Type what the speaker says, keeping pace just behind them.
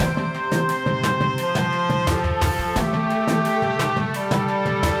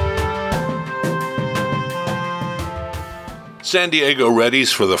San Diego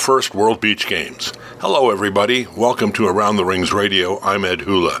readies for the first World Beach Games. Hello, everybody. Welcome to Around the Rings Radio. I'm Ed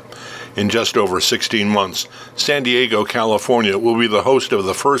Hula. In just over 16 months, San Diego, California will be the host of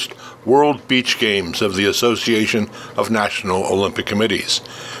the first World Beach Games of the Association of National Olympic Committees.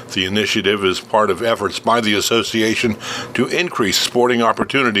 The initiative is part of efforts by the association to increase sporting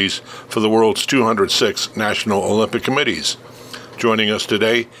opportunities for the world's 206 National Olympic Committees. Joining us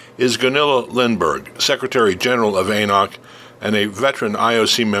today is Gunilla Lindberg, Secretary General of ANOC, and a veteran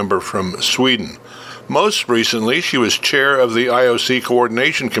IOC member from Sweden. Most recently, she was chair of the IOC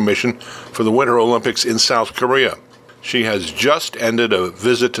Coordination Commission for the Winter Olympics in South Korea. She has just ended a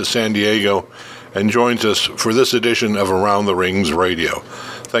visit to San Diego and joins us for this edition of Around the Rings Radio.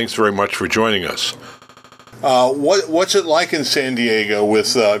 Thanks very much for joining us. What's it like in San Diego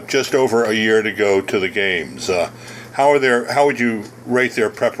with just over a year to go to the Games? How would you rate their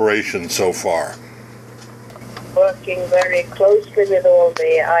preparation so far? Working very closely with all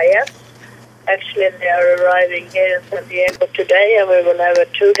the IFs. Actually, they are arriving here in San Diego today, and we will have a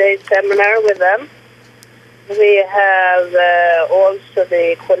 2-day seminar with them. We have also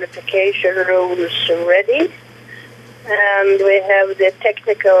the qualification rules ready, and we have the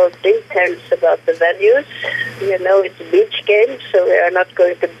technical details about the venues. You know, it's beach games, so we are not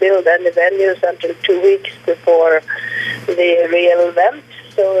going to build any venues until 2 weeks before the real event,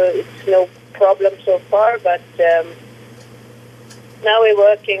 so it's no problem so far, but now we're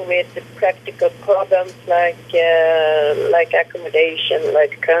working with the practical problems like accommodation,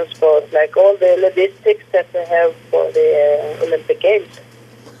 like transport, like all the logistics that we have for the Olympic Games.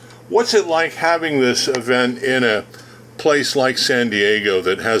 What's it like having this event in a place like San Diego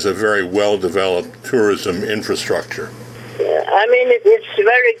that has a very well-developed tourism infrastructure? Yeah, I mean, it's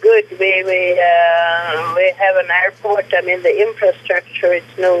very good. We have an airport. I mean, the infrastructure,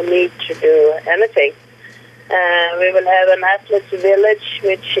 it's no need to do anything. We will have an athletes village,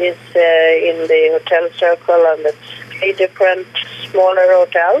 which is in the hotel circle, and it's 3 different smaller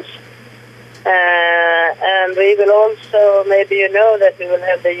hotels. And we will also, maybe you know that we will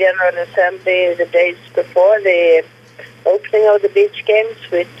have the General Assembly the days before the opening of the beach games,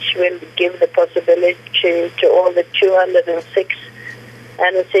 which will give the possibility to all the 206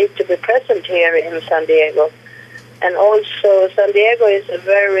 NOCs to be present here in San Diego. And also, San Diego is a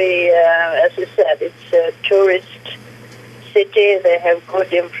very, as you said, it's a tourist city. They have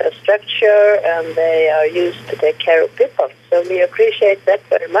good infrastructure, and they are used to take care of people. So we appreciate that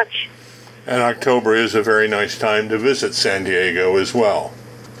very much. And October is a very nice time to visit San Diego as well.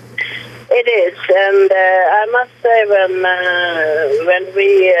 It is, and I must say when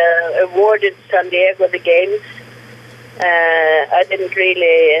we awarded San Diego the Games, I didn't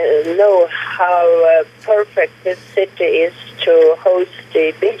really know how perfect this city is to host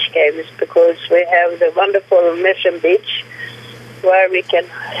the beach games, because we have the wonderful Mission Beach where we can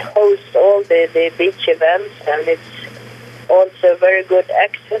host all the beach events, and it's also very good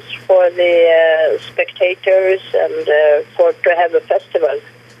access for the spectators and to have a festival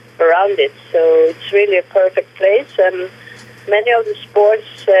around it. So it's really a perfect place, and many of the sports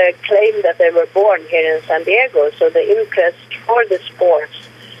claim that they were born here in San Diego, so the interest for the sports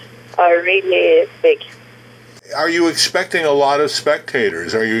are really big. Are you expecting a lot of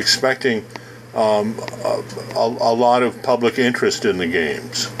spectators? Are you expecting a lot of public interest in the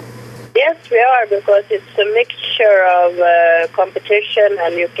games? Yes, we are, because it's a mixture of competition,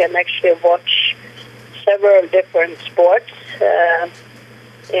 and you can actually watch several different sports.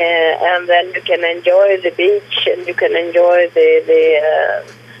 And then you can enjoy the beach, and you can enjoy the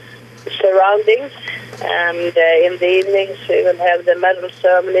surroundings. And in the evenings, we will have the medal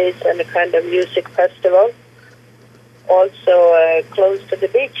ceremonies and a kind of music festival, also close to the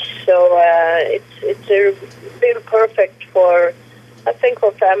beach. So it's really perfect for, I think,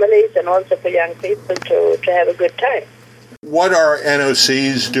 for families and also for young people to have a good time. What are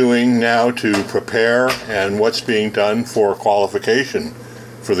NOCs doing now to prepare, and what's being done for qualification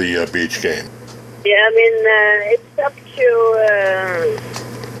for the beach game? Yeah, I mean, it's up to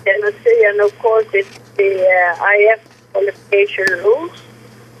NOC, and of course it's the IF qualification rules.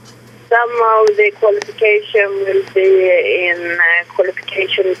 Some of the qualification will be in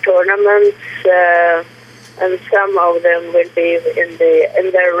qualification tournaments, and some of them will be in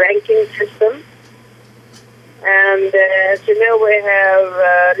their ranking system. And as you know, we have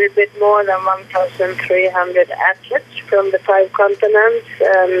a little bit more than 1,300 athletes from the 5 continents,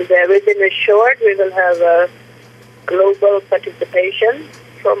 and we've been assured we will have a global participation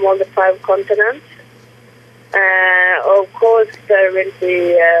from all the 5 continents. Of course, there will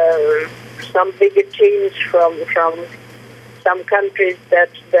be some bigger teams from some countries that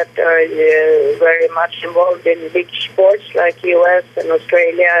are very much involved in beach sports, like U.S. and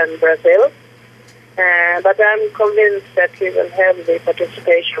Australia and Brazil. But I'm convinced that we will have the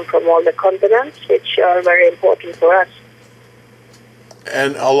participation from all the continents, which are very important for us.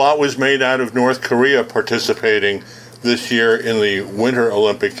 And a lot was made out of North Korea participating this year in the Winter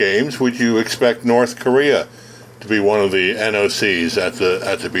Olympic Games. Would you expect North Korea to be one of the NOCs at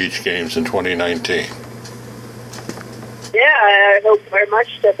the Beach Games in 2019? Yeah, I hope very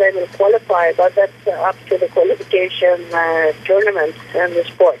much that they will qualify, but that's up to the qualification tournament and the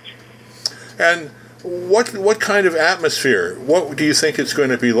sport. And what kind of atmosphere, what do you think it's going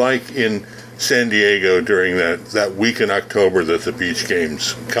to be like in San Diego during that week in October that the Beach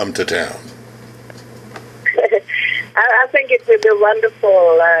Games come to town? I think it will be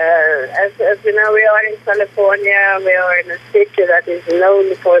wonderful. As you know, we are in California. We are in a city that is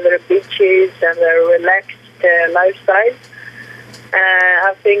known for their beaches and their relaxed lifestyle.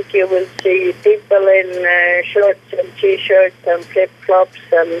 I think you will see people in shorts and T-shirts and flip-flops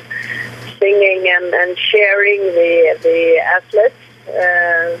and singing and sharing the athletes.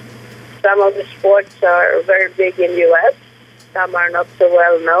 Some of the sports are very big in the U.S. Some are not so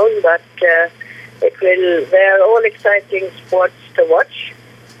well known, but they're all exciting sports to watch.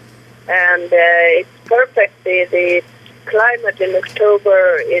 And it's perfect. The climate in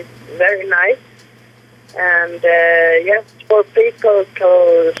October is very nice. And just for people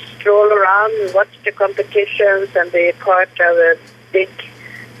to stroll around and watch the competitions and be part of a big,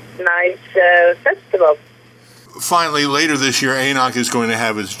 nice festival. Finally, later this year, ANOC is going to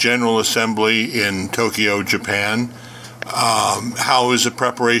have its General Assembly in Tokyo, Japan. How is the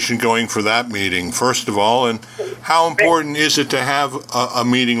preparation going for that meeting, first of all, and how important is it to have a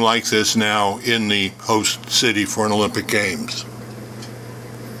meeting like this now in the host city for an Olympic Games?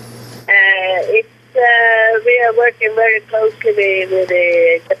 We are working very closely with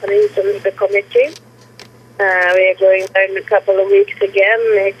the Japanese Olympic Committee. We are going there in a couple of weeks again.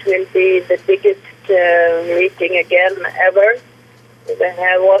 It will be the biggest meeting again ever. We will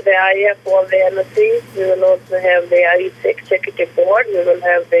have all the IF, all the NOCs. We will also have the IOC Executive Board. We will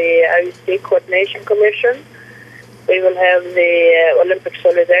have the IOC Coordination Commission. We will have the Olympic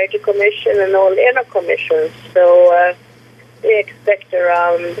Solidarity Commission and all ENOC commissions. So we expect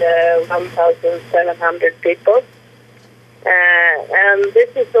around 1,700 people. And this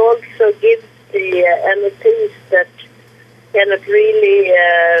is also gives the NOCs that cannot really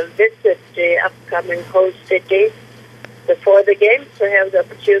visit the upcoming host city before the games to have the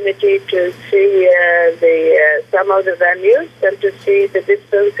opportunity to see some of the venues and to see the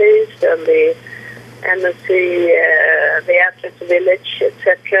distances and see the athletes village,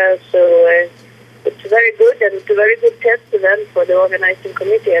 etc. So it's very good, and it's a very good test event for the organizing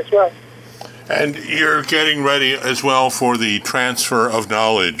committee as well. And you're getting ready as well for the transfer of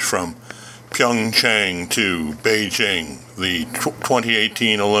knowledge from Pyeongchang to Beijing. The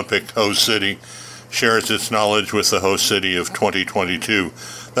 2018 Olympic host city shares its knowledge with the host city of 2022.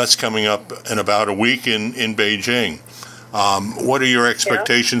 That's coming up in about a week in Beijing. What are your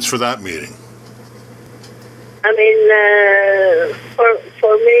expectations for that meeting? I mean,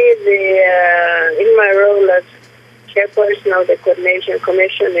 for me, in my role as chairperson of the Coordination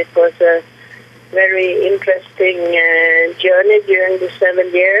Commission, it was a very interesting journey during the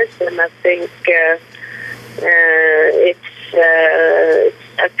 7 years, and I think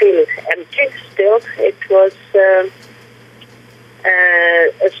I feel empty still. It was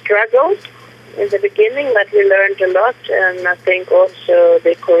a struggle in the beginning, but we learned a lot, and I think also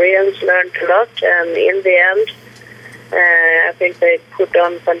the Koreans learned a lot, and in the end, I think they put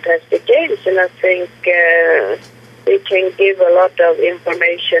on fantastic games, and I think we can give a lot of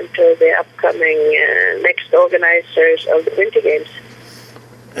information to the upcoming next organizers of the Winter Games.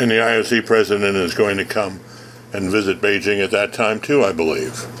 And the IOC president is going to come and visit Beijing at that time too, I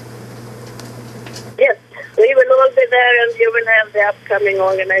believe. Yes, we will all be there, and you will have the upcoming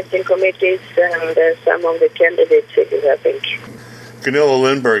organizing committees and some of the candidate cities, I think. Gunilla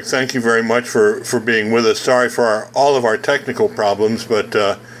Lindberg, thank you very much for being with us. Sorry for all of our technical problems, but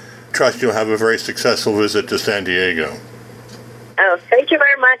trust you'll have a very successful visit to San Diego. Oh, thank you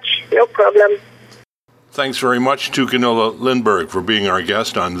very much. No problem. Thanks very much to Gunilla Lindberg for being our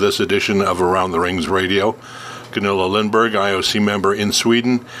guest on this edition of Around the Rings Radio. Gunilla Lindberg, IOC member in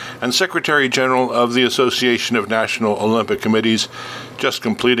Sweden and Secretary General of the Association of National Olympic Committees, just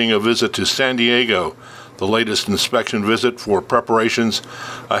completing a visit to San Diego, the latest inspection visit for preparations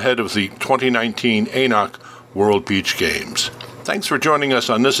ahead of the 2019 ANOC World Beach Games. Thanks for joining us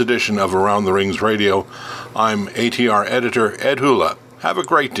on this edition of Around the Rings Radio. I'm ATR editor Ed Hula. Have a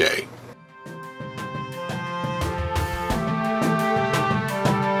great day.